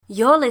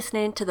You're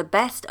listening to the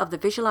best of the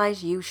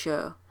Visualize You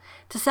show.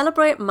 To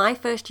celebrate my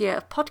first year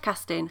of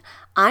podcasting,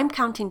 I'm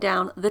counting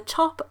down the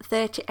top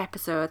 30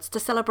 episodes to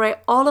celebrate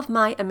all of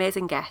my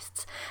amazing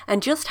guests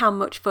and just how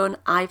much fun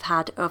I've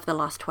had over the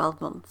last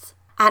 12 months.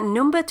 At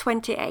number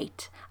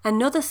 28,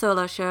 another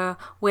solo show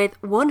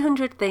with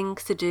 100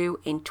 things to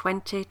do in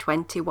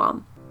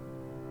 2021.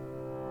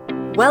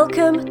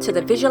 Welcome to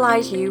the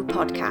Visualize You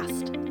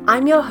podcast.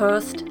 I'm your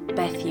host,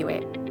 Beth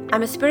Hewitt.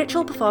 I'm a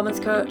spiritual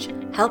performance coach,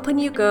 helping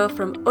you go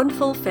from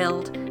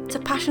unfulfilled to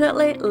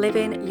passionately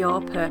living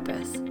your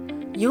purpose.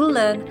 You'll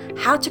learn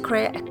how to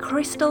create a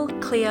crystal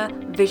clear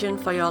vision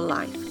for your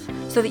life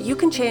so that you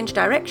can change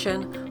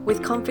direction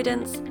with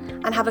confidence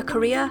and have a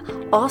career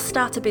or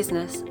start a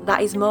business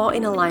that is more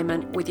in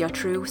alignment with your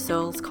true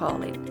soul's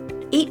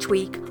calling. Each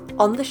week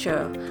on the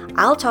show,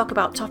 I'll talk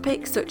about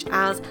topics such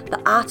as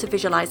the art of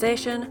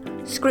visualization,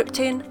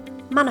 scripting,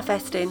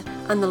 manifesting,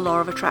 and the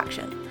law of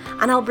attraction.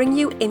 And I'll bring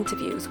you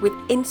interviews with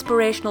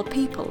inspirational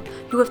people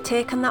who have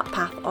taken that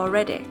path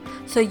already,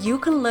 so you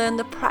can learn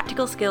the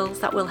practical skills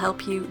that will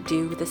help you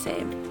do the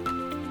same.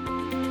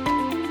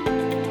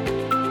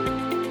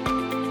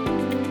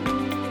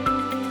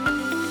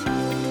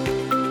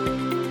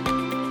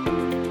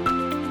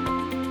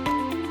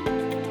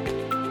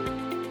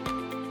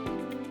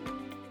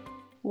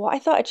 What I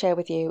thought I'd share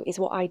with you is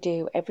what I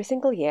do every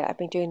single year. I've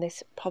been doing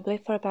this probably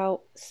for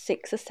about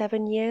 6 or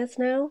 7 years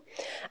now,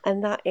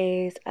 and that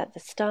is at the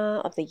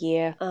start of the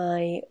year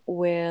I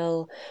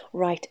will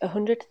write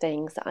 100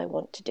 things that I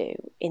want to do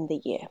in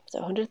the year. So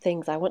 100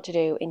 things I want to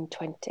do in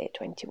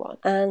 2021.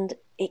 And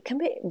it can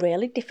be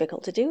really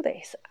difficult to do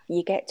this.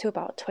 You get to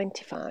about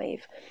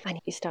 25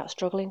 and you start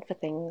struggling for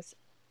things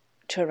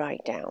to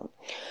write down.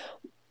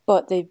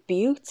 But the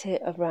beauty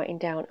of writing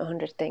down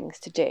 100 things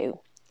to do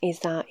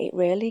is that it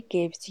really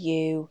gives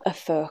you a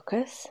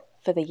focus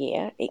for the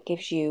year. It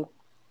gives you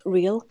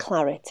real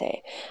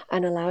clarity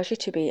and allows you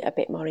to be a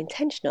bit more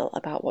intentional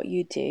about what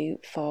you do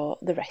for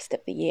the rest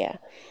of the year.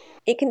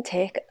 It can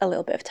take a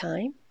little bit of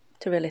time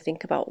to really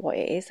think about what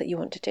it is that you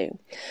want to do.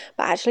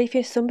 But actually, if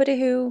you're somebody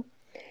who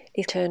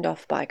is turned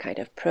off by kind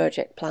of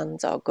project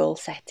plans or goal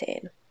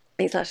setting,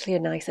 it's actually a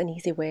nice and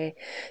easy way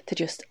to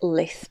just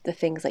list the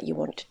things that you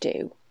want to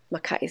do. My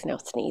cat is now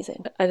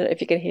sneezing. I don't know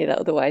if you can hear that,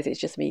 otherwise it's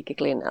just me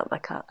giggling at my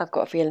cat. I've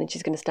got a feeling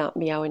she's going to start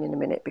meowing in a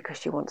minute because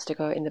she wants to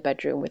go in the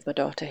bedroom with my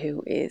daughter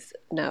who is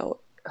now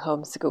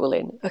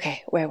homeschooling.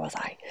 Okay, where was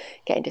I?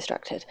 Getting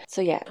distracted.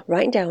 So yeah,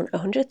 writing down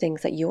 100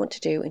 things that you want to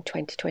do in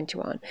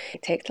 2021.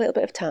 It takes a little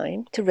bit of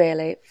time to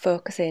really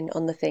focus in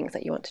on the things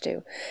that you want to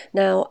do.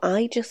 Now,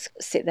 I just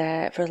sit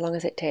there for as long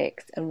as it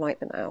takes and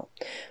write them out.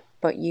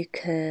 But you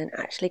can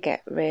actually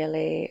get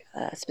really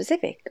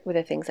specific with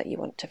the things that you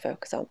want to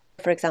focus on.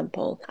 For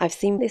example, I've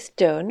seen this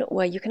done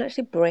where you can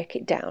actually break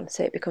it down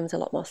so it becomes a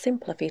lot more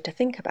simpler for you to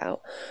think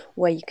about,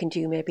 where you can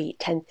do maybe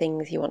 10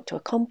 things you want to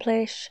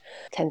accomplish,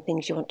 10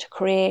 things you want to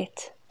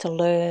create, to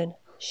learn,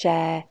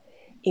 share,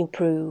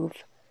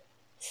 improve,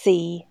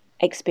 see,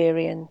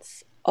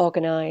 experience,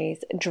 organise,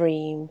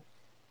 dream,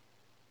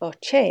 or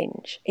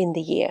change in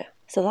the year.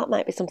 So that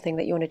might be something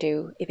that you want to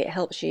do if it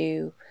helps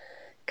you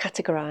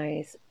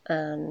categorize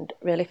and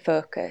really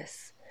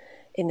focus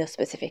in those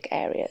specific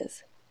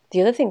areas.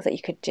 The other things that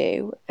you could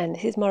do, and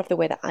this is more of the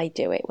way that I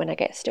do it when I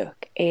get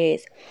stuck,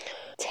 is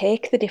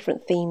take the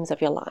different themes of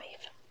your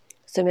life.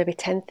 So maybe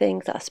 10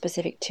 things that are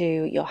specific to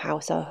your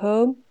house or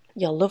home,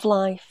 your love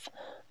life,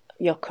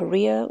 your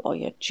career or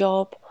your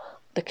job,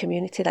 the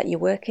community that you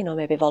work in, or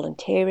maybe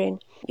volunteering,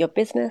 your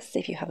business,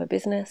 if you have a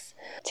business,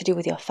 to do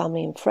with your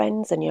family and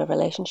friends and your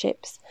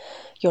relationships,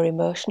 your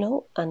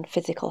emotional and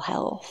physical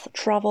health,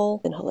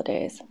 travel and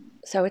holidays.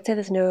 So I would say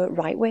there's no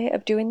right way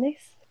of doing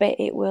this, but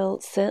it will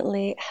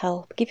certainly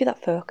help give you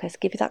that focus,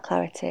 give you that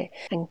clarity,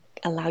 and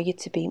allow you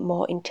to be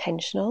more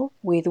intentional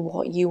with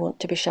what you want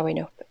to be showing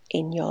up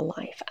in your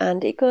life.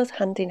 And it goes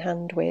hand in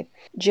hand with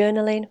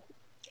journaling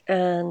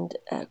and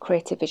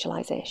creative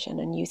visualization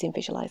and using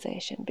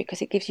visualization,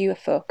 because it gives you a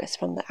focus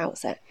from the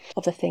outset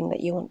of the thing that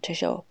you want to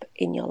show up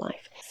in your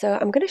life. So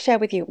I'm going to share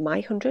with you my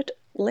 100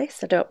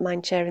 list. I don't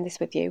mind sharing this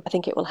with you. I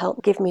think it will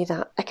help give me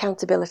that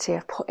accountability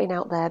of putting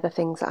out there the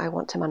things that I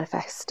want to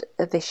manifest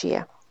this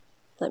year.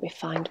 Let me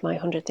find my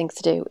 100 things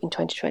to do in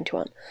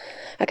 2021.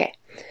 Okay,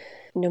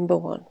 number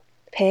 1,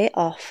 pay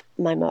off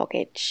my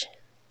mortgage.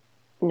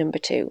 Number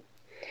 2,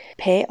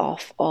 pay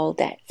off all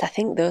debts. I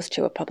think those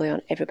 2 are probably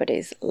on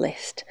everybody's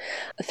list.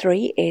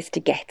 3 is to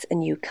get a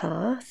new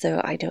car. So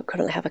I don't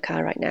currently have a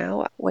car right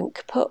now. I went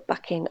kaput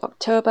back in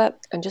October,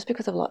 and just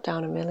because of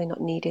lockdown, I'm really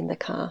not needing the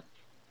car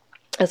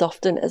as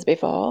often as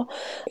before.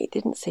 It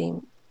didn't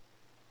seem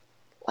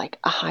like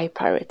a high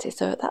priority.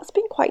 So that's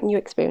been quite a new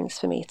experience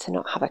for me to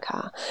not have a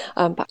car,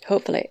 but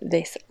hopefully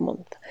this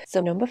month.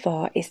 So number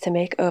 4 is to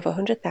make over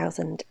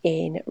 100,000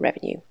 in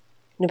revenue.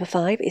 Number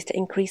 5 is to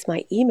increase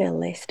my email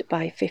list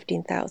by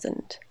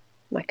 15,000.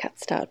 My cat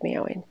started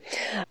meowing.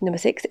 Number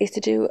 6 is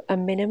to do a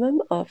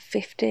minimum of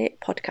 50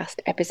 podcast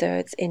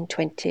episodes in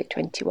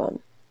 2021.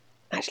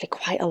 Actually,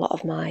 quite a lot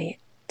of my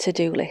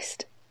to-do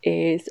list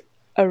is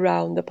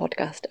around the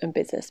podcast and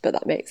business, but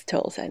that makes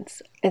total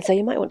sense. And so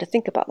you might want to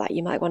think about that.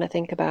 You might want to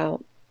think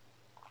about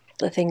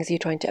the things you're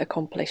trying to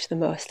accomplish the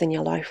most in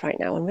your life right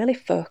now and really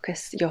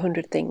focus your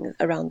 100 things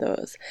around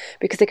those,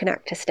 because they can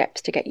act as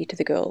steps to get you to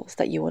the goals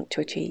that you want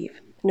to achieve.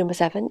 Number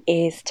 7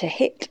 is to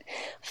hit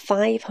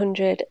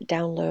 500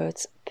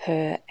 downloads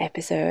per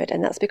episode,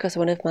 and that's because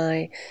one of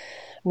my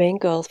main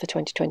goals for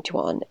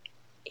 2021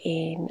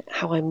 in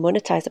how I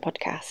monetize the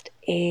podcast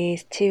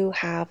is to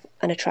have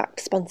and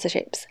attract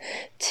sponsorships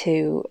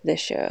to the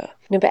show.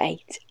 Number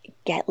 8,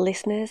 get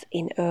listeners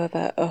in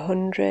over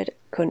 100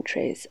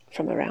 countries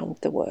from around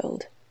the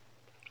world.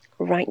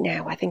 Right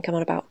now, I think I'm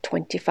on about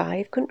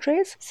 25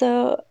 countries,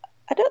 so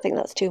I don't think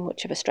that's too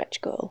much of a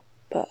stretch goal,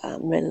 but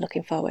I'm really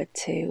looking forward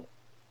to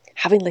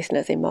having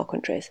listeners in more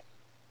countries.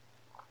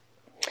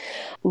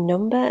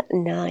 Number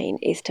 9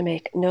 is to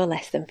make no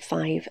less than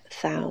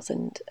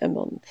 5,000 a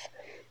month.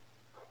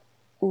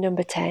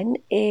 Number 10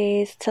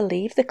 is to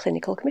leave the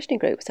clinical commissioning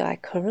group. So I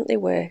currently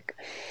work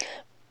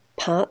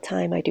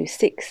part-time. I do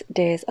 6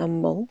 days a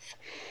month,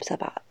 so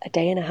about a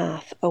day and a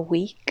half a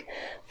week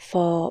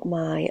for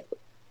my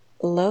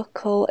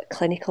local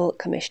clinical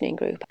commissioning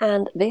group.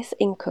 And this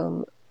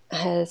income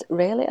has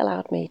really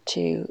allowed me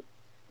to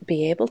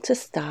be able to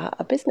start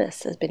a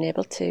business, has been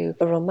able to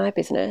run my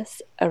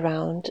business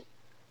around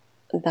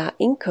that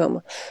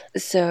income.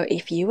 So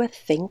if you were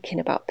thinking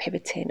about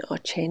pivoting or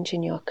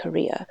changing your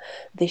career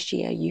this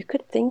year, you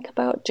could think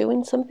about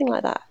doing something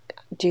like that.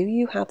 Do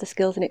you have the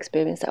skills and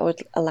experience that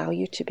would allow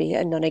you to be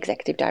a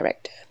non-executive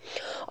director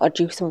or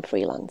do some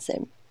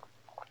freelancing?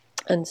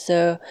 And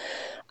so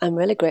I'm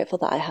really grateful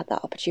that I had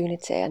that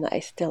opportunity and that I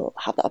still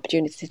have that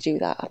opportunity to do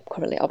that. I'm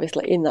currently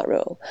obviously in that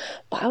role,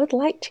 but I would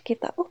like to give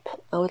that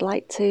up. I would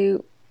like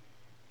to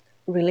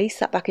release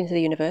that back into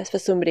the universe for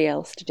somebody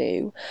else to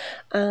do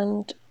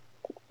and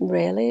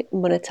really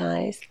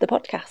monetize the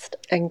podcast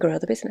and grow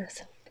the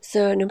business.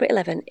 So number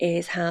 11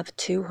 is have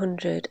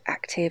 200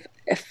 active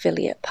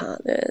affiliate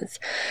partners.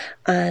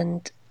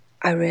 And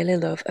I really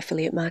love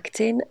affiliate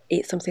marketing.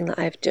 It's something that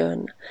I've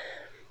done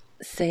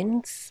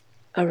since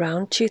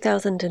around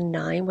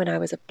 2009 when I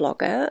was a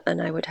blogger, and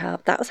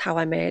that was how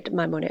I made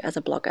my money as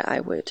a blogger. I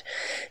would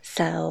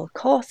sell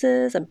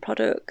courses and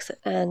products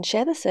and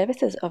share the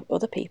services of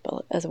other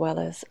people as well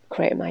as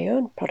create my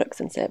own products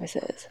and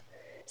services.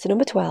 So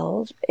number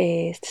 12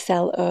 is to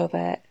sell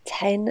over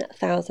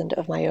 10,000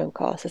 of my own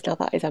courses. Now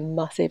that is a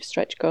massive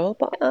stretch goal,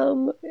 but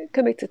I'm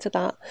committed to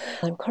that.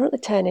 I'm currently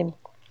turning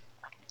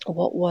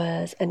what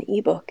was an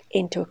ebook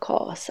into a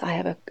course. I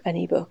have an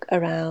ebook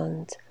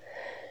around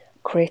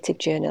creative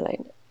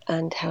journaling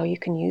and how you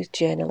can use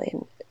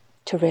journaling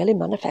to really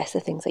manifest the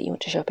things that you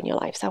want to show up in your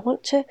life. So I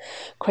want to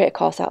create a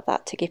course out of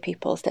that to give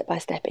people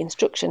step-by-step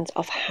instructions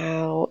of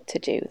how to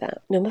do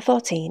that. Number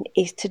 14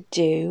 is to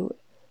do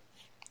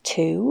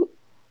 2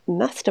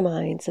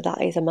 mastermind. So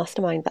that is a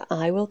mastermind that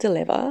I will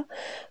deliver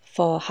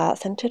for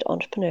heart-centered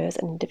entrepreneurs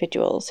and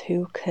individuals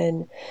who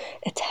can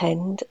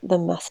attend the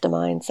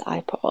masterminds that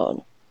I put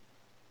on.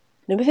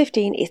 Number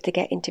 15 is to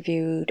get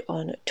interviewed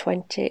on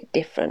 20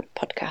 different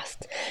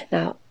podcasts.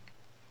 Now,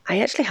 I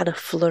actually had a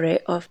flurry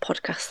of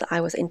podcasts that I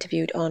was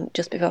interviewed on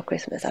just before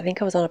Christmas. I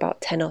think I was on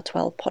about 10 or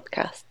 12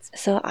 podcasts.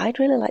 So I'd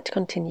really like to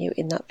continue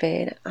in that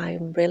vein.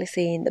 I'm really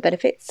seeing the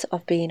benefits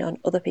of being on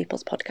other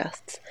people's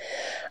podcasts.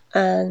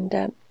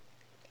 And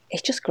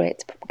it's just great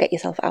to get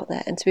yourself out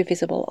there and to be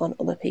visible on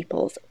other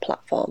people's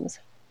platforms.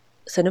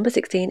 So number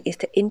 16 is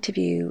to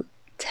interview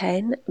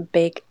 10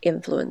 big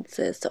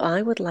influencers. So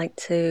I would like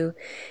to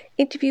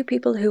interview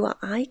people who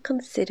I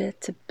consider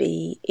to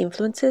be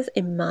influencers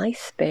in my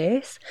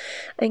space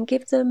and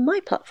give them my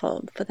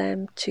platform for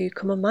them to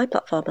come on my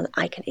platform and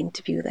I can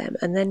interview them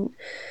and then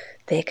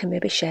they can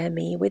maybe share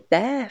me with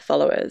their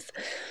followers.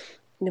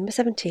 Number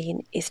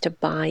 17 is to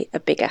buy a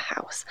bigger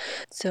house.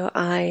 So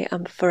I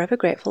am forever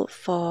grateful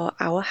for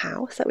our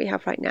house that we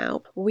have right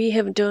now. We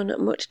have done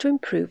much to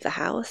improve the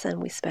house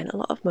and we spent a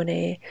lot of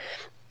money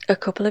a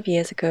couple of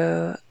years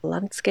ago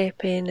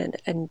landscaping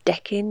and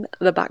decking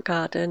the back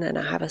garden, and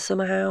I have a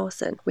summer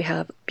house and we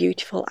have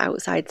beautiful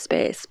outside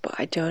space, but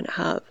I don't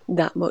have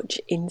that much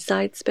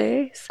inside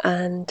space.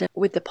 And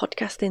with the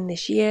podcasting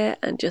this year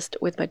and just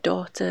with my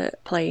daughter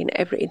playing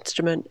every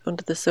instrument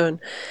under the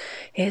sun,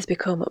 it has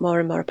become more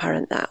and more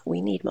apparent that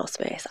we need more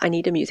space. I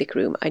need a music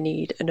room, I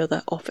need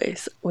another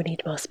office, we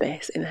need more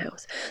space in the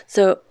house.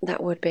 So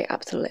that would be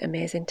absolutely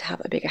amazing to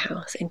have a bigger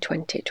house in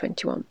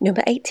 2021.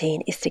 Number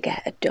 18 is to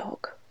get a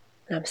dog.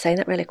 And I'm saying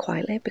that really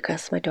quietly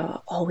because my daughter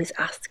always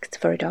asks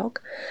for a dog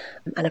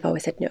and I've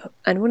always said no.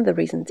 And one of the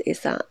reasons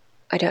is that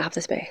I don't have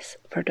the space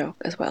for a dog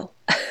as well.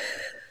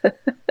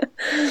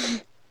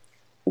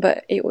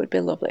 But it would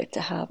be lovely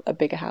to have a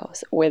bigger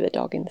house with a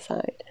dog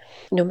inside.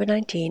 Number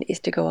 19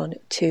 is to go on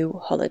 2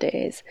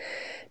 holidays.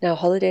 Now,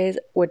 holidays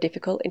were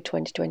difficult in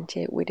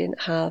 2020. We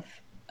didn't have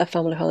a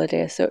family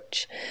holiday as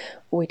such.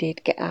 We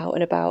did get out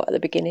and about at the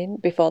beginning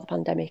before the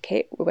pandemic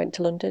hit. We went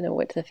to London and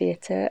went to the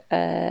theatre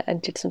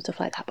and did some stuff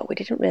like that, but we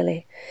didn't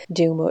really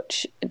do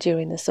much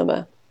during the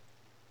summer.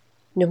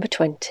 Number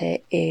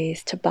 20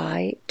 is to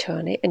buy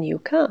Tony a new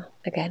car.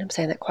 Again, I'm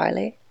saying that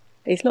quietly.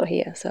 He's not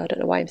here, so I don't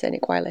know why I'm saying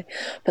it quietly,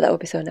 but that would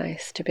be so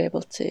nice to be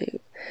able to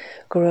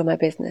grow my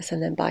business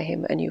and then buy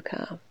him a new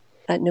car.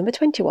 Number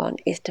 21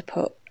 is to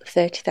put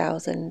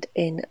 30,000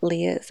 in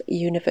Leah's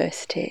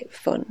university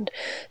fund.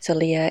 So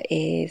Leah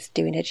is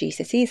doing her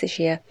GCSEs this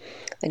year,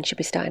 then she'll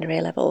be starting her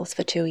A-levels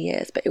for 2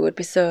 years, but it would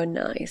be so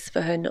nice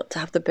for her not to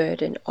have the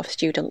burden of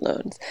student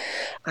loans.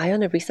 I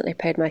only recently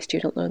paid my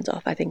student loans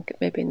off, I think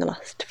maybe in the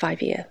last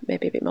 5 years,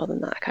 maybe a bit more than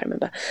that, I can't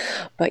remember.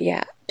 But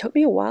yeah, it took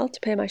me a while to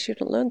pay my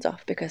student loans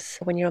off, because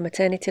when you're on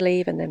maternity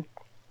leave and then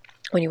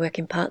when you're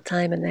working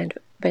part-time and then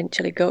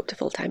eventually go up to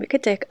full-time, it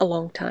could take a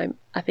long time,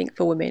 I think,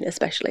 for women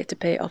especially, to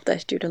pay off their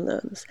student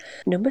loans.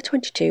 Number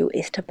 22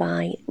 is to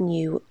buy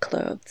new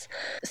clothes.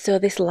 So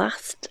this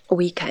last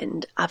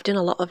weekend, I've done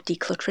a lot of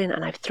decluttering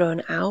and I've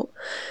thrown out.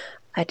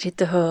 I did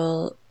the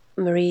whole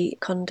Marie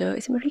Kondo,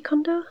 is it Marie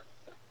Kondo?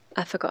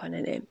 I've forgotten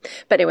her name.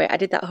 But anyway, I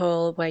did that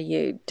whole where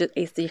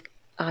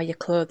are your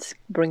clothes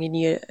bringing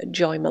you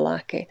joy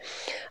malarkey,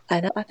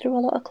 and I threw a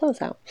lot of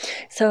clothes out.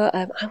 So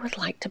I would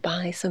like to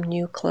buy some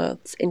new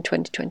clothes in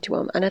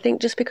 2021, and I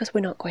think just because we're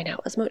not going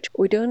out as much,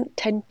 we're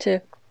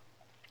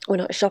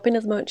not shopping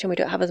as much and we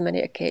don't have as many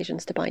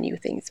occasions to buy new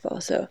things for,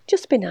 so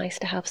just be nice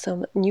to have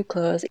some new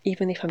clothes,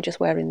 even if I'm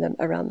just wearing them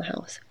around the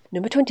house.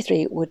 Number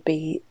 23 would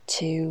be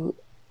to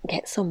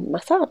get some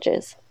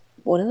massages.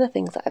 One of the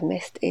things that I've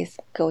missed is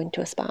going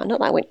to a spa. Not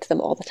that I went to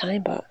them all the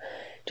time, but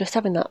just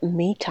having that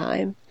me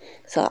time.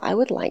 So I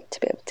would like to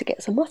be able to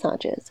get some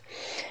massages.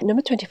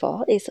 Number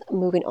 24 is,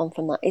 moving on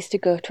from that, is to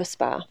go to a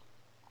spa.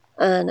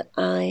 And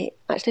I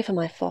actually, for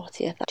my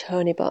 40th,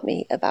 Tony bought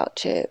me a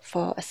voucher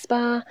for a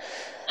spa,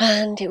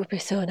 and it would be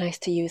so nice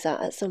to use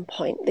that at some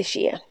point this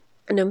year.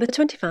 Number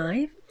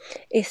 25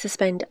 is to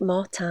spend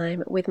more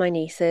time with my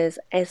nieces,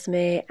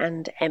 Esme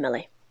and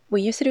Emily.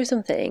 We used to do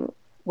something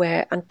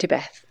where Auntie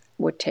Beth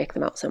would take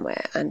them out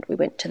somewhere, and we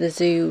went to the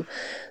zoo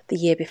the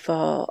year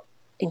before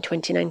in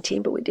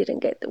 2019, but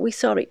we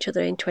saw each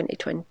other in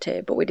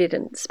 2020, but we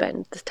didn't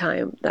spend the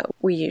time that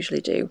we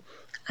usually do,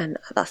 and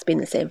that's been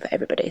the same for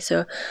everybody.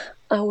 So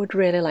I would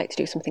really like to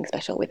do something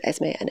special with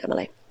Esme and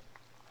Emily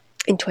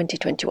in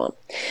 2021.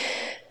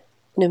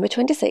 Number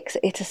 26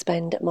 is to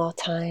spend more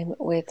time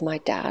with my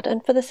dad,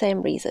 and for the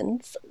same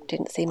reasons.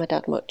 Didn't see my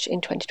dad much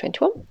in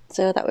 2021,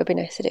 so that would be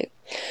nice to do.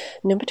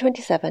 Number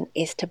 27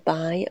 is to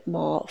buy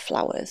more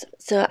flowers.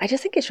 So I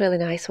just think it's really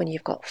nice when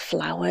you've got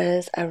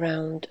flowers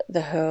around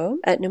the home.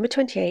 Number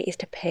 28 is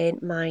to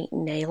paint my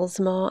nails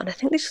more, and I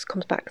think this just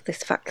comes back to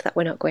this fact that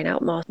we're not going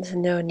out more. There's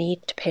no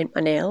need to paint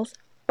my nails.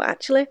 But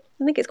actually,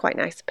 I think it's quite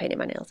nice painting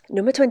my nails.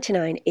 Number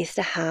 29 is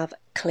to have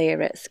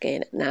clearer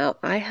skin. Now,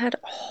 I had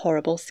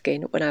horrible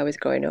skin when I was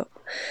growing up,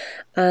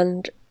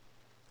 and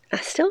I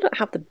still don't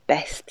have the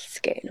best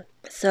skin.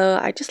 So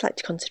I just like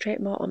to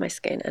concentrate more on my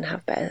skin and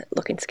have better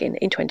looking skin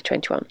in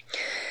 2021.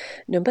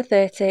 Number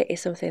 30 is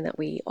something that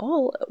we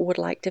all would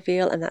like to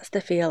feel, and that's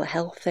to feel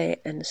healthy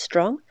and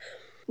strong.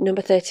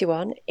 Number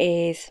 31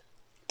 is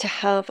to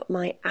have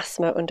my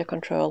asthma under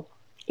control.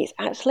 It's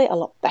actually a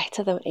lot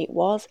better than it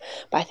was,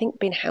 but I think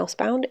being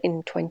housebound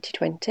in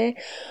 2020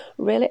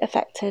 really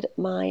affected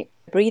my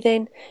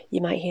breathing.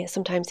 You might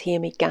sometimes hear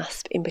me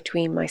gasp in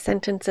between my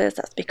sentences.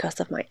 That's because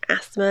of my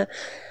asthma.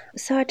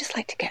 So I just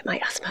like to get my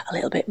asthma a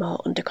little bit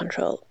more under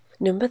control.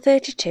 Number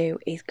 32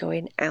 is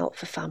going out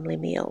for family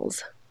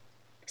meals.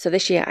 So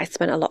this year I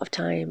spent a lot of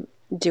time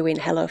doing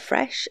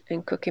HelloFresh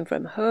and cooking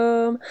from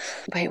home,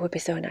 but it would be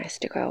so nice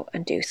to go out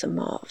and do some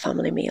more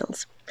family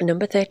meals.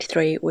 Number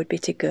 33 would be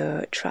to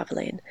go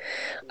travelling.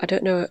 I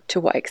don't know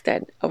to what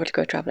extent I would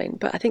go travelling,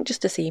 but I think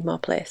just to see more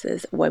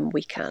places when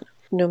we can.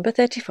 Number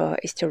 34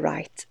 is to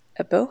write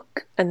a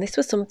book, and this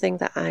was something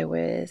that I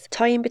was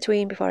toying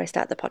between before I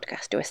start the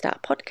podcast. Do I start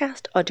a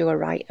podcast or do I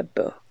write a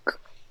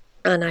book?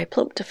 And I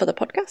plumped for the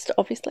podcast,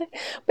 obviously,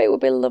 but it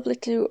would be lovely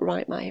to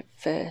write my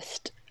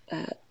first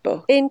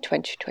book in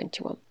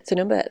 2021. So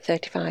number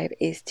 35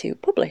 is to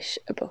publish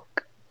a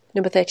book.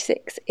 Number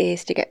 36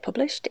 is to get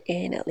published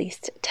in at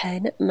least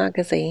 10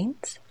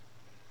 magazines.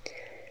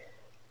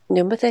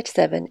 Number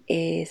 37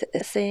 is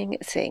sing.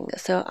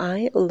 So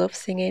I love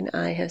singing.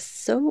 I have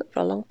sung for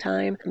a long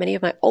time. Many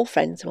of my old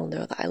friends will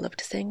know that I love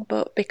to sing,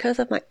 but because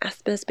of my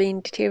asthma's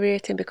been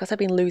deteriorating, because I've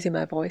been losing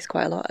my voice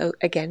quite a lot,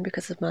 again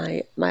because of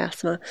my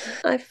asthma,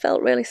 I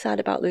felt really sad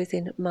about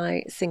losing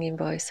my singing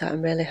voice. So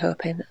I'm really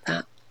hoping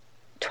that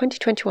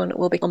 2021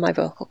 will be on my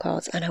vocal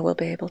cords and I will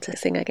be able to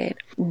sing again.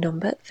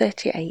 Number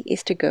 38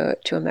 is to go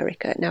to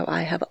America. Now,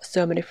 I have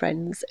so many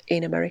friends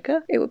in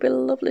America. It would be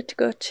lovely to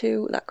go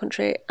to that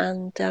country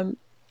and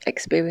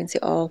experience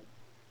it all.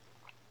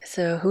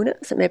 So who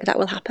knows, maybe that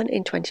will happen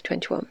in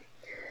 2021.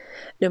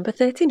 Number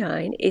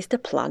 39 is to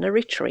plan a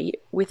retreat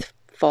with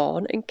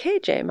Fawn and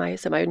KJ,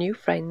 my new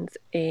friends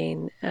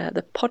in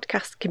the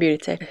podcast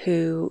community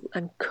who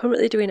I'm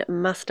currently doing a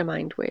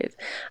mastermind with,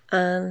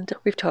 and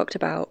we've talked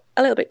about,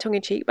 a little bit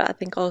tongue-in-cheek, but I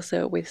think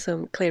also with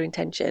some clear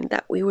intention,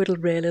 that we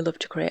would really love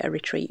to create a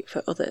retreat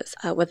for others,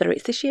 whether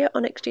it's this year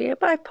or next year,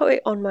 but I've put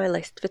it on my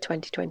list for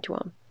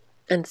 2021.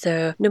 And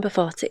so number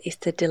 40 is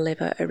to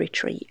deliver a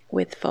retreat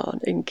with Fawn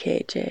and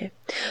KJ.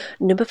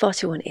 Number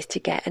 41 is to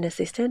get an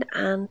assistant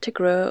and to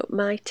grow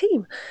my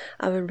team.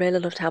 I would really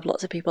love to have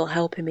lots of people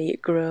helping me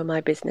grow my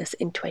business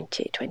in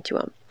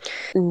 2021.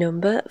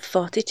 Number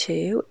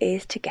 42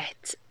 is to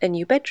get a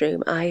new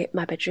bedroom. My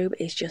bedroom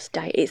is just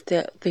dying. It's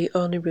the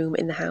only room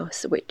in the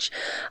house which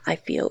I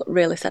feel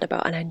really sad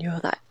about, and I know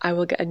that I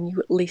will get a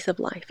new lease of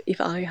life if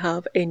I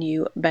have a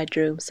new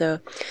bedroom. So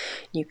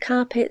new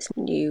carpets,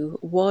 new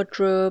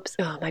wardrobes.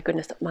 Oh my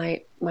goodness,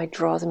 my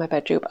drawers in my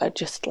bedroom are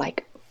just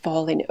like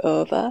falling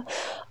over,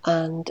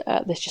 and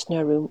there's just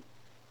no room.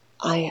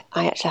 I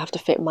actually have to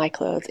fit my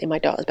clothes in my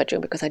daughter's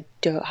bedroom because I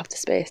don't have the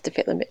space to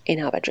fit them in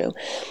our bedroom.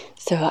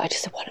 So I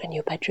just want a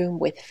new bedroom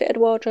with fitted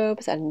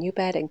wardrobes and a new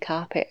bed and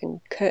carpet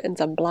and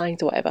curtains and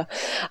blinds or whatever.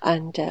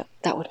 And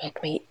that would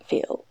make me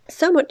feel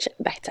so much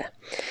better.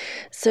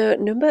 So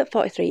number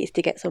 43 is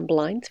to get some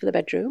blinds for the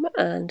bedroom.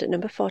 And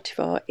number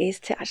 44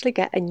 is to actually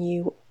get a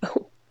new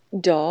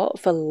door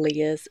for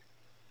Leah's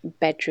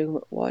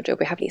bedroom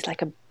wardrobe.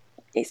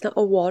 It's not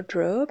a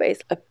wardrobe,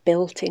 it's a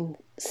built-in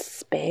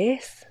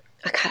space.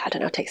 I don't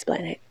know how to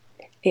explain it.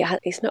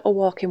 It's not a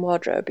walk-in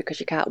wardrobe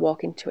because you can't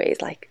walk into it.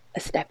 It's like a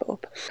step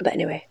up. But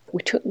anyway,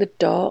 we took the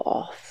door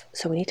off,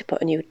 so we need to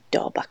put a new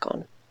door back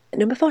on.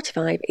 Number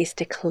 45 is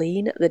to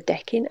clean the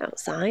decking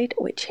outside,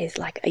 which is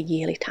like a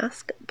yearly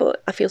task,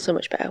 but I feel so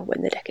much better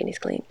when the decking is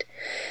cleaned.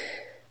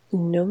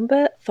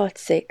 Number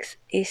 46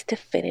 is to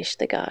finish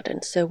the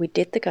garden. So we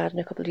did the garden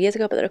a couple of years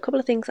ago, but there are a couple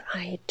of things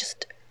I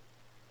just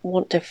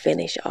want to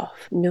finish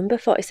off. Number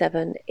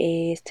 47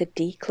 is to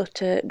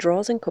declutter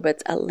drawers and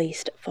cupboards at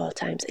least 4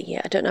 times a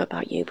year. I don't know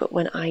about you, but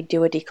when I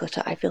do a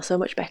declutter, I feel so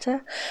much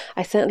better.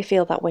 I certainly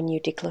feel that when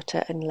you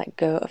declutter and let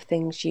go of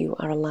things, you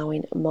are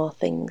allowing more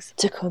things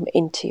to come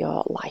into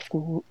your life,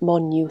 more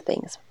new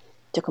things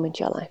to come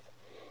into your life.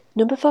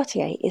 Number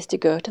 48 is to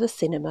go to the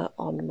cinema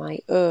on my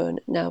own.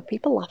 Now,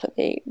 people laugh at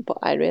me, but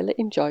I really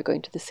enjoy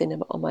going to the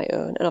cinema on my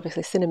own. And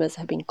obviously, cinemas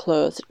have been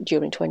closed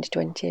during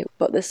 2020,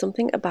 but there's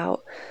something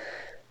about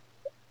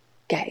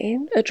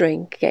getting a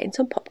drink, getting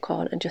some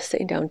popcorn and just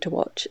sitting down to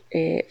watch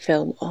a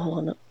film all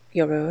on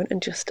your own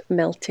and just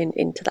melting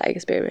into that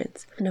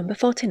experience. Number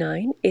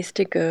 49 is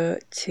to go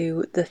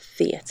to the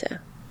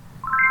theatre.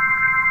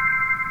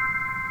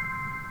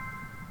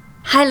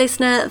 Hi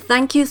listener,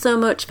 thank you so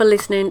much for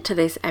listening to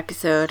this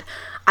episode.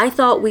 I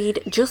thought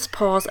we'd just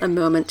pause a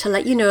moment to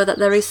let you know that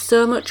there is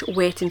so much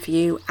waiting for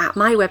you at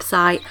my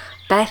website,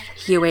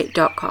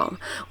 bethhewitt.com,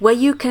 where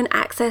you can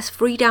access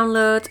free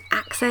downloads,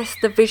 access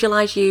the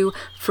Visualize You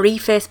free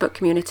Facebook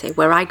community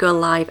where I go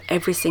live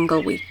every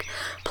single week.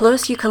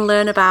 Plus you can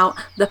learn about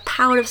the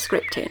power of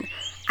scripting,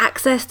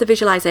 access the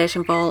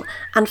Visualization Vault,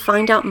 and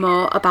find out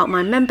more about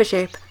my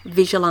membership,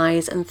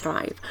 Visualize and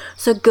Thrive.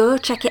 So go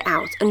check it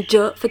out and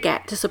don't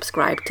forget to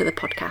subscribe to the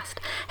podcast.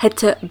 Head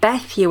to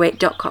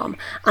bethhewitt.com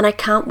and I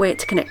can't wait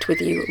to connect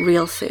with you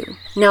real soon.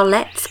 Now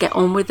let's get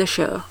on with the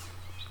show.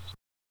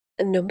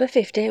 Number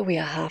 50, we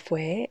are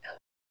halfway.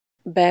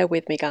 Bear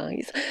with me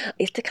guys,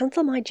 is to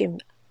cancel my gym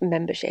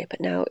membership.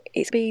 Now,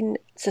 it's been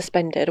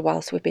suspended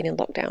whilst we've been in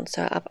lockdown,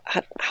 so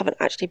I haven't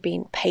actually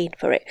been paid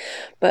for it.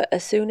 But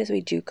as soon as we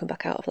do come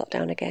back out of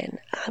lockdown again,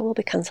 I will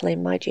be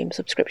cancelling my gym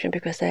subscription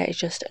because there is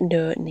just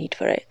no need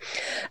for it.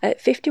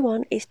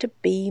 51 is to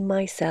be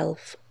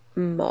myself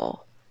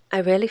more. I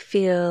really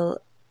feel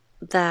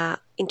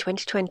that in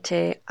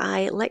 2020,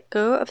 I let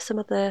go of some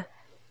of the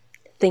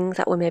things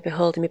that were maybe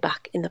holding me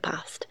back in the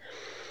past.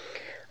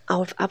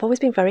 I've always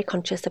been very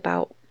conscious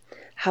about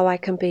how I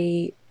can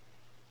be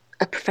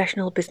a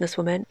professional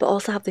businesswoman, but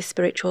also have this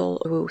spiritual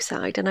woo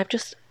side. And I've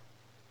just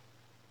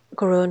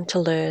grown to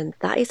learn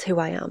that is who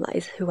I am, that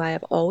is who I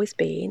have always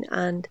been.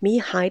 And me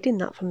hiding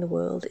that from the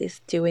world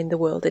is doing the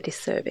world a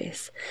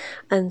disservice.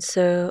 And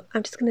so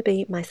I'm just going to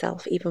be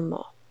myself even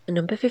more.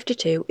 Number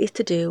 52 is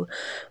to do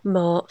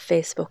more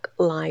Facebook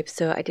Lives.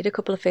 So I did a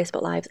couple of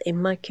Facebook Lives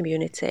in my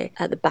community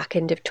at the back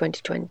end of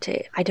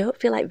 2020. I don't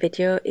feel like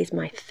video is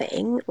my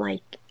thing.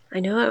 Like, I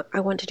know I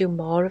want to do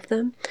more of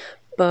them,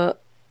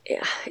 but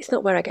it's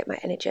not where I get my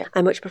energy.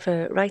 I much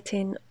prefer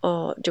writing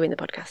or doing the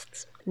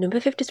podcasts. Number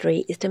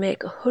 53 is to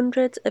make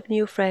hundreds of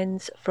new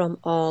friends from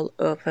all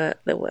over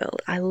the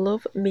world. I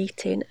love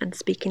meeting and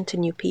speaking to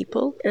new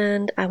people,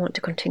 and I want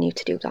to continue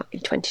to do that in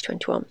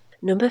 2021.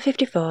 Number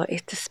 54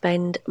 is to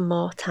spend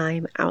more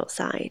time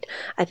outside.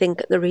 I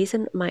think the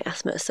reason my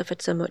asthma has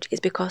suffered so much is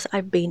because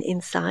I've been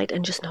inside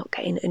and just not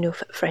getting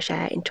enough fresh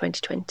air in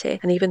 2020.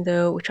 And even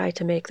though we try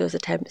to make those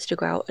attempts to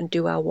go out and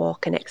do our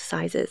walk and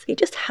exercises, it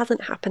just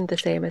hasn't happened the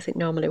same as it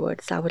normally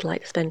would. So I would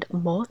like to spend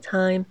more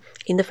time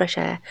in the fresh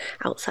air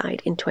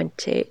outside in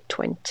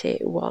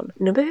 2021.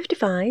 Number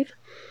 55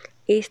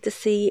 is to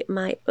see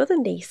my other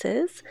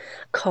nieces,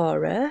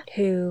 Cora,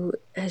 who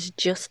has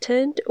just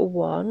turned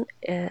 1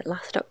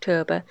 last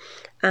October,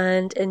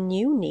 and a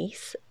new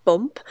niece,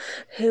 Bump,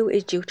 who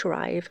is due to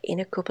arrive in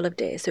a couple of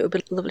days. So it would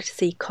be lovely to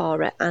see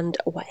Cora and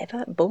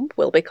whatever Bump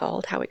will be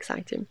called. How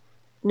exciting.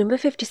 Number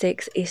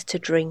 56 is to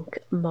drink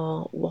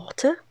more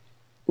water.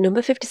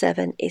 Number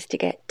 57 is to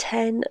get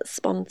 10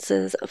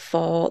 sponsors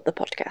for the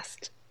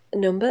podcast.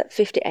 Number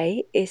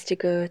 58 is to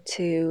go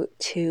to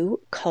 2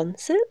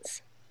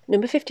 concerts.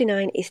 Number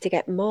 59 is to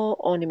get more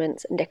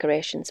ornaments and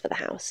decorations for the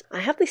house.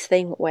 I have this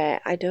thing where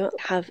I don't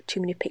have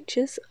too many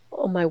pictures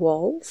on my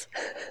walls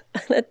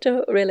and I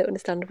don't really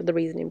understand the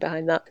reasoning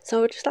behind that. So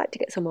I would just like to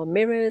get some more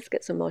mirrors,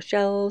 get some more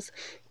shelves,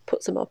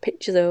 put some more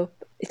pictures up.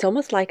 It's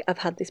almost like I've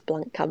had this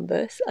blank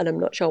canvas and I'm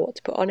not sure what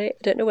to put on it.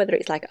 I don't know whether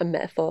it's like a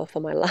metaphor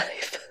for my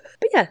life.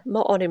 But yeah,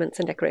 more ornaments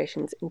and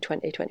decorations in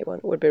 2021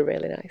 would be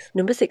really nice.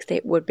 Number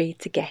 60 would be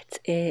to get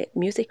a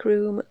music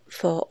room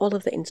for all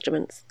of the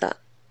instruments that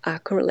are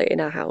currently in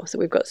our house.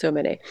 We've got so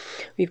many.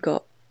 We've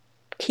got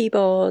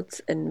keyboards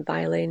and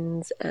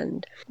violins,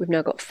 and we've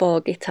now got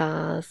 4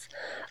 guitars,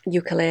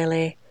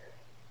 ukulele.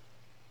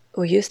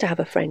 We used to have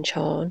a French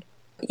horn.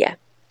 Yeah,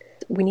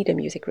 we need a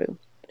music room.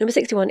 Number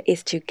 61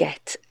 is to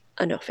get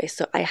an office.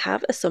 So I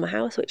have a summer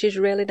house, which is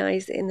really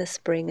nice in the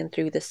spring and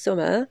through the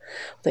summer,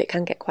 although it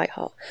can get quite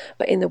hot.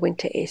 But in the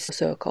winter it's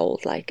so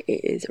cold, like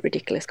it is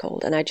ridiculous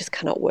cold, and I just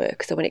cannot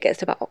work. So when it gets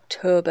to about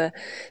October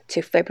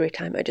to February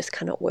time, I just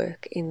cannot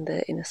work in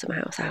the summer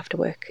house. I have to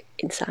work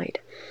inside.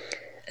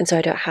 And so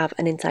I don't have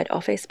an inside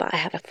office, but I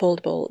have a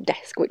foldable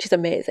desk, which is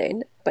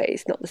amazing, but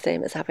it's not the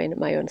same as having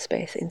my own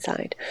space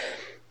inside.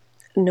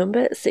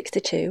 Number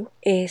 62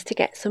 is to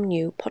get some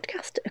new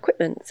podcast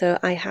equipment. So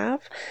I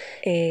have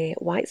a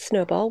white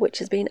snowball, which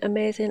has been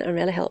amazing and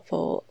really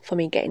helpful for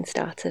me getting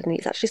started. And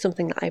it's actually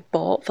something that I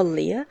bought for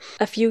Leah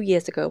a few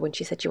years ago when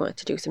she said she wanted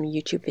to do some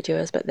YouTube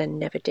videos, but then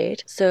never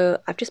did. So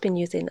I've just been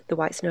using the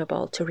white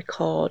snowball to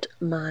record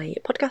my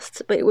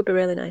podcasts, but it would be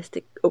really nice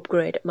to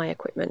upgrade my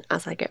equipment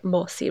as I get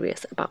more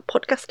serious about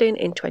podcasting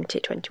in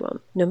 2021.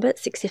 Number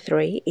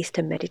 63 is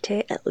to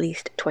meditate at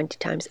least 20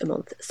 times a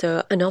month.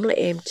 So I normally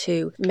aim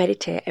to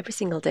meditate every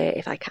single day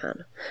if I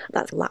can.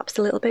 That's lapsed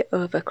a little bit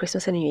over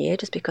Christmas and New Year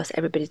just because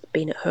everybody's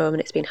been at home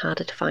and it's been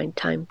harder to find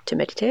time to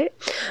meditate.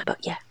 But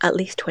yeah, at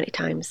least 20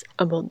 times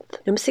a month.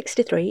 Number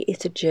 63 is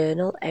to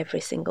journal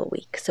every single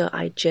week. So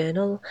I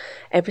journal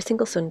every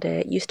single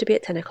Sunday. It used to be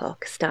at 10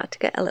 o'clock, start to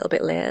get a little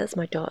bit later as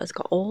my daughter's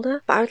got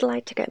older. But I would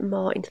like to get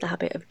more into the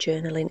habit of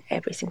journaling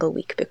every single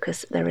week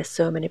because there are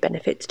so many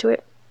benefits to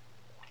it.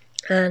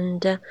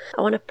 And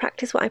I want to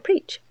practice what I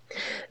preach.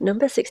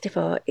 Number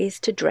 64 is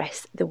to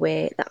dress the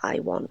way that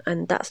I want.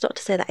 And that's not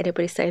to say that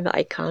anybody's saying that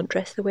I can't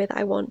dress the way that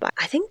I want, but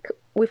I think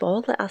we've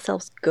all let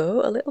ourselves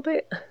go a little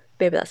bit.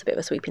 Maybe that's a bit of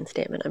a sweeping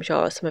statement. I'm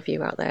sure some of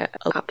you out there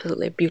are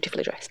absolutely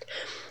beautifully dressed.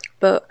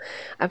 But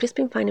I've just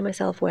been finding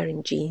myself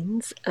wearing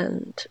jeans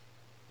and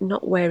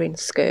not wearing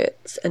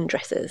skirts and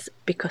dresses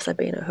because I've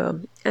been at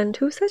home. And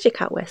who says you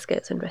can't wear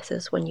skirts and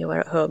dresses when you are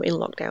at home in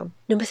lockdown?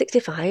 Number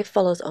 65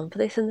 follows on for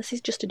this, and this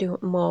is just to do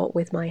more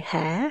with my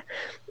hair.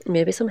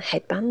 Maybe some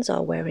headbands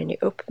or wearing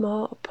it up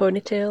more,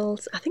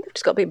 ponytails. I think I've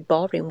just got a bit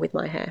boring with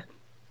my hair.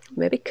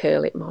 Maybe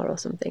curl it more or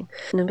something.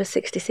 Number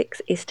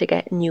 66 is to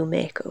get new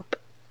makeup.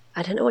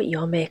 I don't know what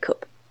your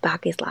makeup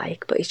bag is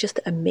like, but it's just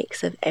a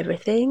mix of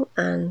everything,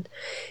 and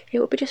it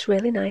would be just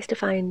really nice to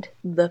find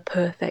the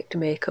perfect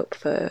makeup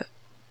for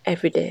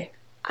every day.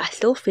 I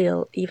still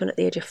feel, even at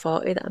the age of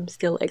 40, that I'm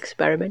still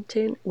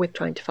experimenting with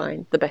trying to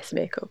find the best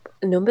makeup.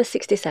 Number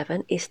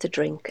 67 is to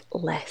drink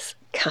less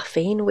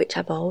caffeine, which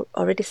I've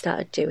already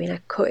started doing. I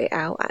cut it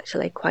out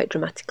actually quite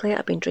dramatically.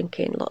 I've been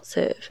drinking lots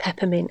of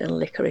peppermint and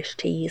licorice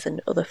teas and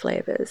other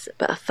flavours,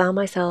 but I found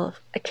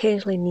myself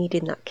occasionally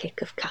needing that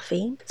kick of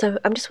caffeine. So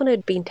I'm just want to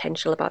be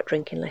intentional about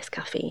drinking less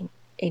caffeine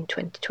in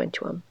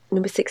 2021.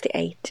 Number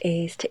 68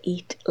 is to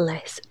eat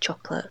less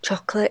chocolate.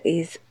 Chocolate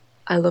is,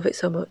 I love it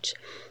so much,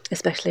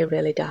 especially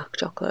really dark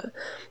chocolate,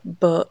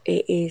 but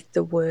it is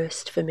the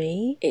worst for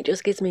me. It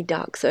just gives me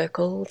dark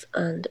circles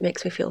and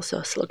makes me feel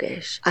so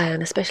sluggish.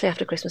 And especially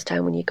after Christmas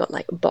time when you got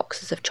like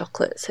boxes of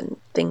chocolates and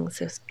things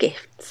as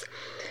gifts,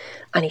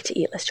 I need to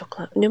eat less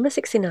chocolate. Number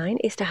 69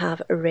 is to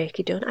have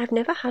Reiki done. I've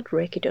never had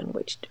Reiki done,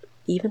 which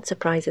even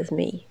surprises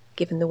me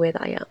given the way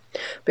that I am.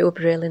 But it would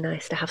be really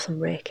nice to have some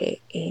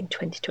Reiki in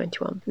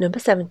 2021. Number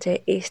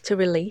 70 is to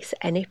release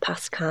any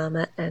past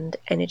karma and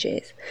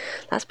energies.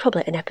 That's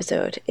probably an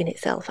episode in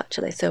itself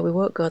actually, so we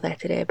won't go there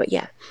today. But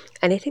yeah,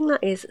 anything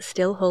that is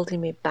still holding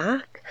me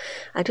back,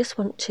 I just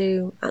want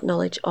to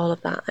acknowledge all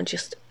of that and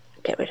just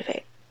get rid of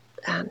it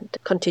and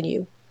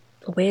continue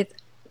with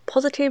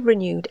positive,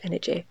 renewed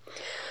energy.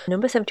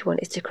 Number 71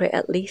 is to create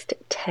at least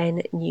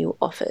 10 new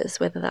offers,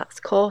 whether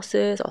that's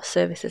courses or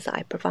services that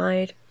I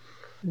provide,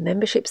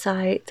 membership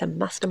sites and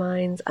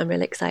masterminds. I'm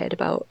really excited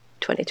about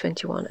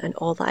 2021 and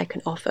all that I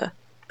can offer.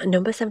 And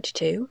number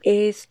 72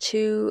 is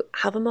to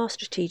have a more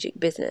strategic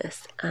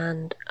business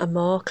and a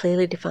more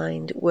clearly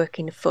defined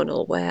working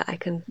funnel where I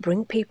can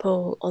bring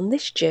people on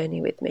this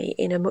journey with me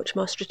in a much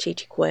more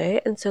strategic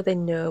way, and so they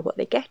know what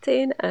they're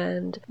getting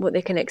and what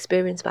they can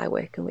experience by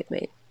working with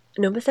me.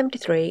 Number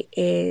 73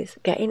 is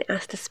getting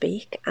asked to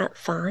speak at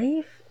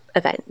 5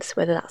 events,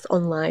 whether that's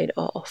online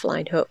or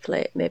offline,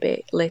 hopefully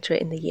maybe later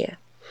in the year.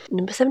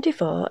 Number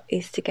 74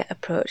 is to get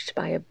approached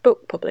by a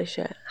book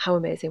publisher. How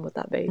amazing would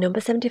that be?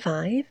 Number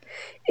 75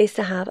 is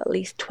to have at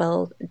least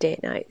 12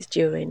 date nights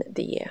during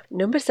the year.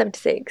 Number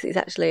 76 is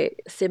actually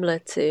similar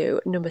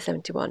to number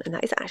 71, and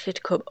that is actually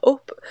to come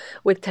up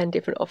with 10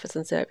 different offers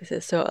and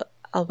services. So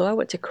although I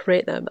want to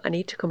create them, I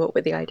need to come up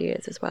with the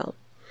ideas as well.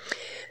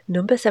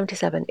 Number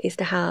 77 is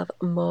to have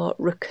more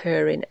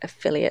recurring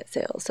affiliate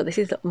sales. So this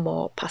is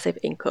more passive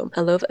income.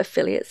 I love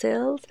affiliate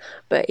sales,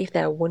 but if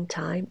they're one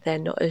time, they're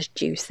not as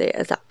juicy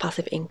as that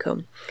passive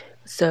income.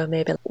 So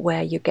maybe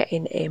where you're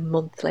getting a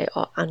monthly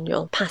or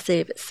annual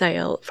passive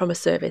sale from a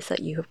service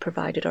that you have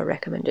provided or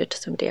recommended to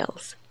somebody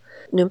else.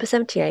 Number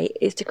 78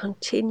 is to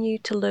continue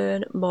to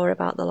learn more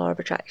about the law of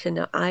attraction.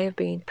 Now, I have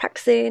been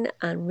practicing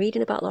and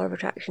reading about law of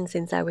attraction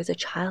since I was a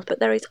child, but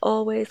there is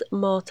always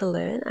more to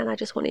learn, and I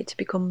just want it to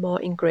become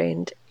more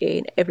ingrained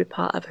in every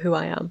part of who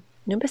I am.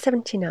 Number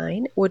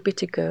 79 would be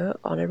to go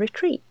on a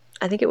retreat.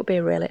 I think it would be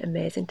really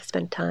amazing to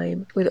spend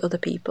time with other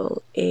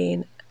people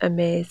in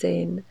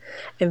amazing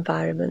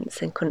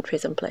environments and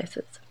countries and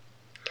places.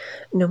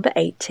 Number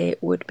 80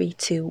 would be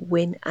to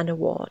win an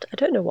award. I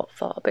don't know what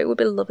for, but it would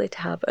be lovely to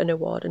have an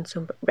award and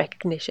some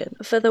recognition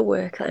for the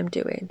work that I'm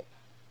doing.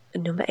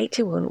 Number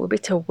 81 would be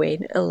to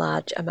win a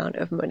large amount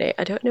of money.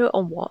 I don't know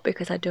on what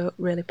because I don't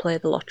really play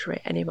the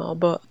lottery anymore,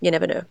 but you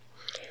never know.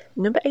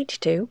 Number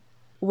 82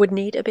 would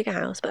need a bigger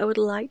house, but I would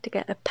like to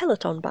get a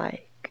Peloton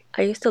bike.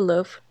 I used to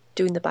love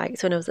doing the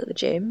bikes when I was at the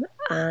gym,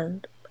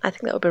 and I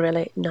think that would be a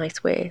really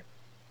nice way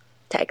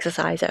to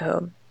exercise at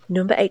home.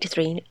 Number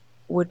 83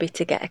 would be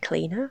to get a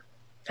cleaner.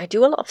 I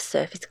do a lot of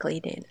surface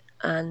cleaning,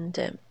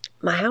 and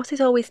my house is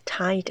always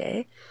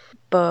tidy,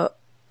 but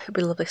it would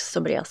be lovely for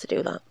somebody else to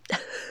do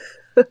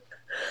that.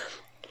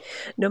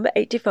 Number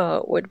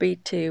 84 would be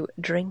to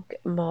drink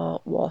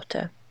more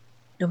water.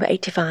 Number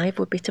 85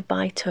 would be to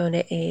buy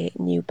Tony a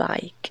new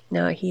bike.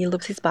 Now, he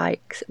loves his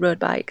bikes, road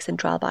bikes and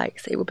trail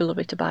bikes. It would be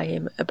lovely to buy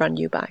him a brand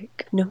new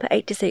bike. Number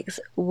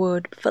 86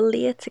 would for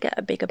Leah to get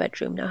a bigger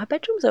bedroom. Now, her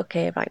bedroom's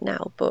okay right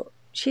now, but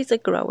she's a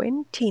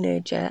growing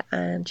teenager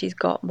and she's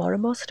got more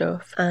and more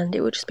stuff, and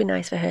it would just be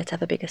nice for her to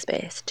have a bigger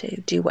space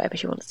to do whatever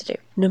she wants to do.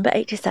 Number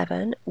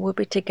 87 would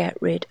be to get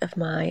rid of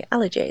my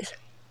allergies.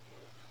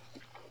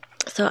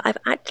 So I've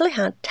actually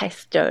had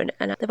tests done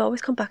and they've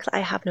always come back that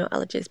I have no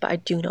allergies, but I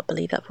do not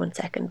believe that for 1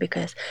 second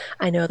because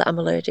I know that I'm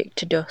allergic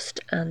to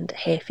dust and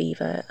hay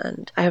fever,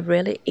 and I have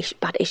really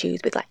bad issues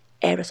with like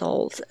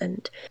aerosols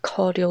and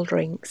cordial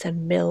drinks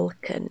and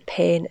milk and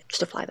pain,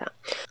 stuff like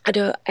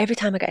that. Every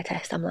time I get a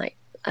test I'm like,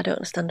 I don't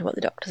understand what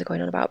the doctors are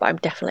going on about, but I'm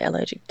definitely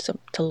allergic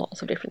to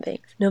lots of different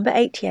things. Number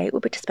 88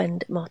 would be to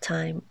spend more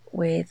time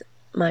with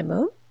my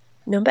mum.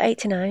 Number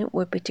 89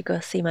 would be to go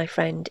see my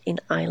friend in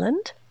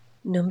Ireland.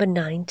 Number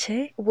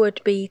 90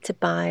 would be to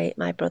buy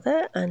my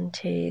brother and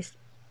his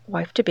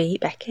wife-to-be,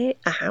 Becky,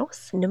 a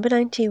house. Number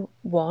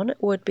 91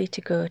 would be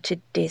to go to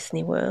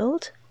Disney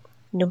World.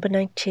 Number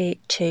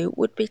 92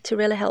 would be to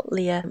really help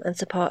Leah and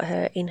support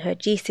her in her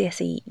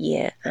GCSE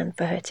year and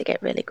for her to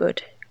get really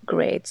good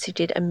grades. She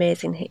did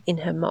amazing in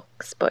her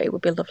mocks, but it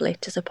would be lovely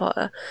to support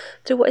her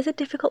through what is a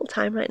difficult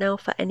time right now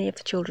for any of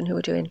the children who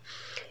are doing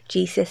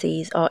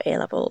GCSEs or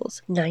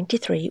A-levels.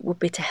 93 would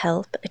be to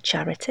help a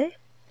charity.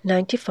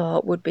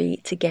 94 would be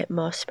to get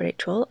more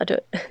spiritual.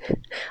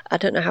 I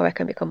don't know how I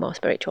can become more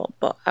spiritual,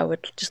 but I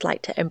would just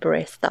like to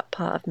embrace that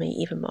part of me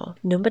even more.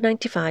 Number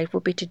 95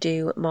 would be to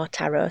do more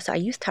tarot. So I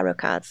use tarot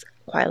cards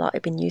quite a lot.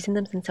 I've been using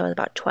them since I was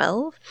about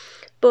 12,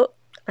 but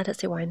I don't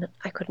see why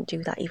I couldn't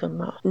do that even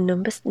more.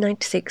 Number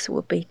 96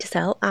 would be to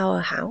sell our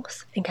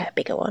house and get a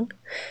bigger one.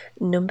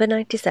 Number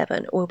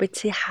 97 will be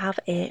to have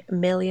a $1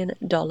 million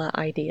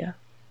idea.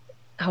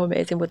 How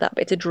amazing would that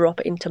be to drop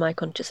it into my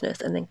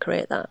consciousness and then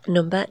create that?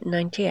 Number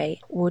 98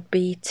 would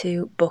be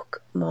to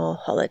book more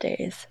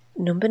holidays.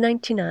 Number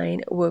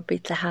 99 would be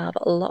to have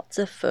lots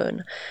of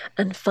fun.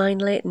 And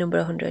finally, number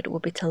 100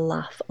 would be to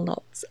laugh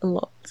lots and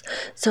lots.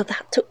 So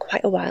that took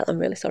quite a while. I'm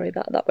really sorry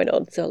that went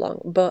on so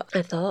long. But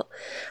I thought,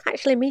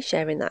 actually, me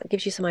sharing that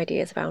gives you some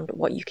ideas around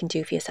what you can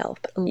do for yourself.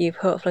 And you've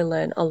hopefully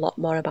learned a lot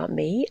more about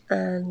me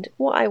and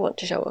what I want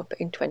to show up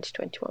in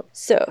 2021.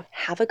 So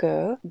have a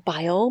go.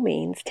 By all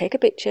means, take a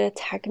picture,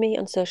 tag me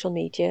on social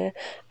media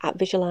at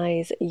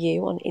Visualize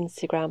You on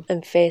Instagram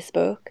and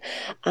Facebook,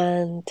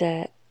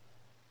 and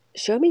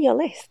show me your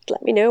list.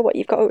 Let me know what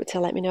you've got up to.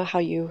 Let me know how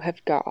you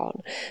have got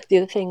on. The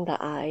other thing that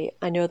I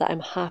know that I'm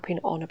harping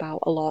on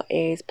about a lot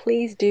is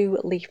please do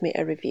leave me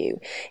a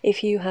review.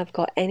 If you have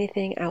got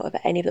anything out of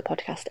any of the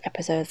podcast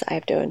episodes that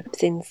I've done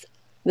since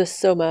the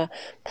summer,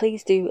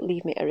 please do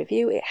leave me a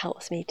review. It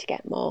helps me to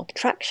get more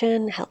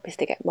traction, helps me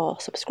to get more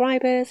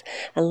subscribers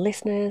and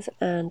listeners,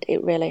 and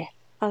it really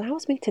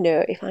allows me to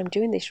know if I'm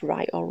doing this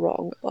right or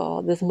wrong,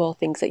 or there's more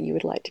things that you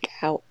would like to get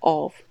out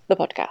of the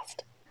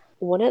podcast.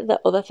 One of the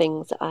other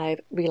things that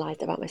I've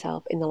realised about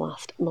myself in the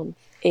last month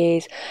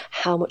is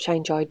how much I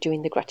enjoyed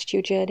doing the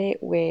gratitude journey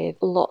with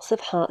lots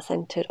of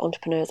heart-centred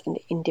entrepreneurs and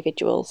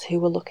individuals who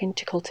were looking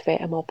to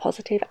cultivate a more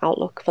positive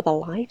outlook for their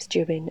lives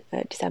during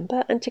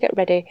December and to get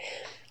ready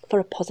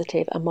for a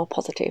positive and more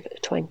positive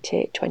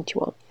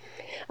 2021.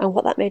 And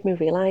what that made me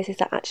realise is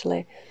that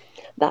actually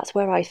that's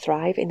where I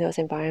thrive, in those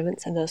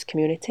environments and those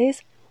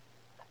communities.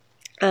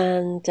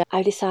 And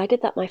I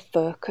decided that my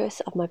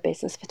focus of my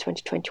business for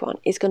 2021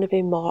 is going to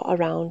be more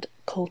around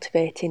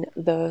cultivating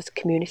those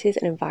communities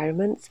and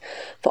environments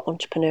for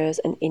entrepreneurs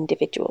and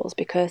individuals,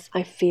 because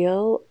I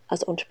feel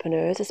as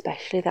entrepreneurs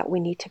especially that we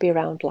need to be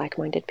around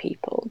like-minded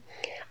people,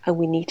 and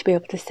we need to be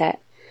able to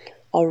set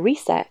or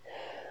reset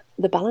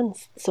the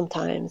balance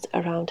sometimes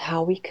around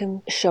how we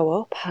can show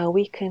up, how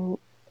we can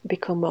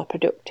become more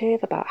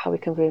productive, about how we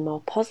can be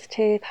more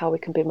positive, how we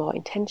can be more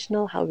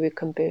intentional, how we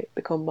can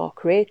become more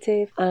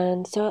creative.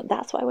 And so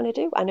that's what I want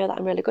to do. I know that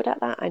I'm really good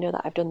at that. I know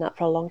that I've done that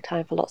for a long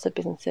time for lots of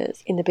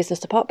businesses in the business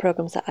support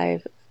programs that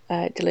I've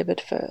delivered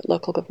for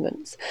local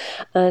governments.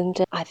 And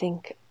I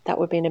think that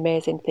would be an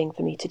amazing thing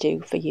for me to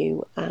do for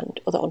you and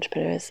other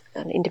entrepreneurs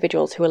and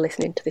individuals who are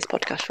listening to this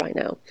podcast right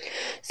now.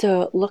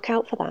 So look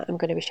out for that. I'm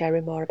going to be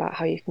sharing more about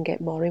how you can get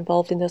more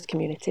involved in those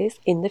communities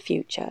in the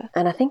future.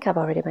 And I think I've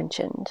already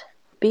mentioned,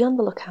 be on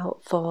the lookout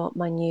for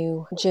my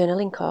new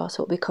journaling course. It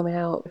will be coming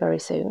out very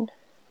soon.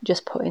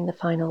 Just putting the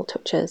final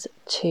touches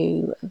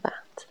to that.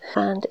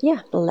 And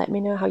yeah, let me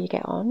know how you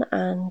get on,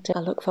 and I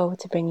look forward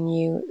to bringing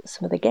you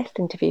some of the guest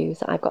interviews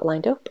that I've got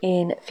lined up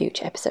in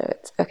future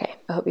episodes. Okay,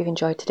 I hope you've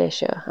enjoyed today's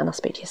show, and I'll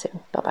speak to you soon.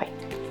 Bye-bye.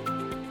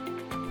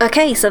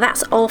 Okay, so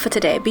that's all for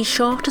today. Be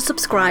sure to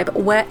subscribe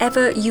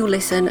wherever you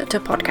listen to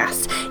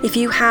podcasts. If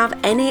you have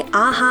any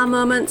aha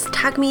moments,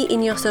 tag me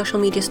in your social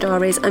media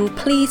stories, and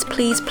please,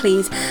 please,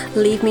 please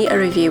leave me a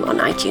review on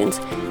iTunes.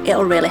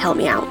 It'll really help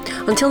me out.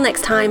 Until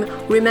next time,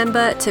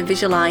 remember to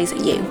visualize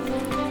you.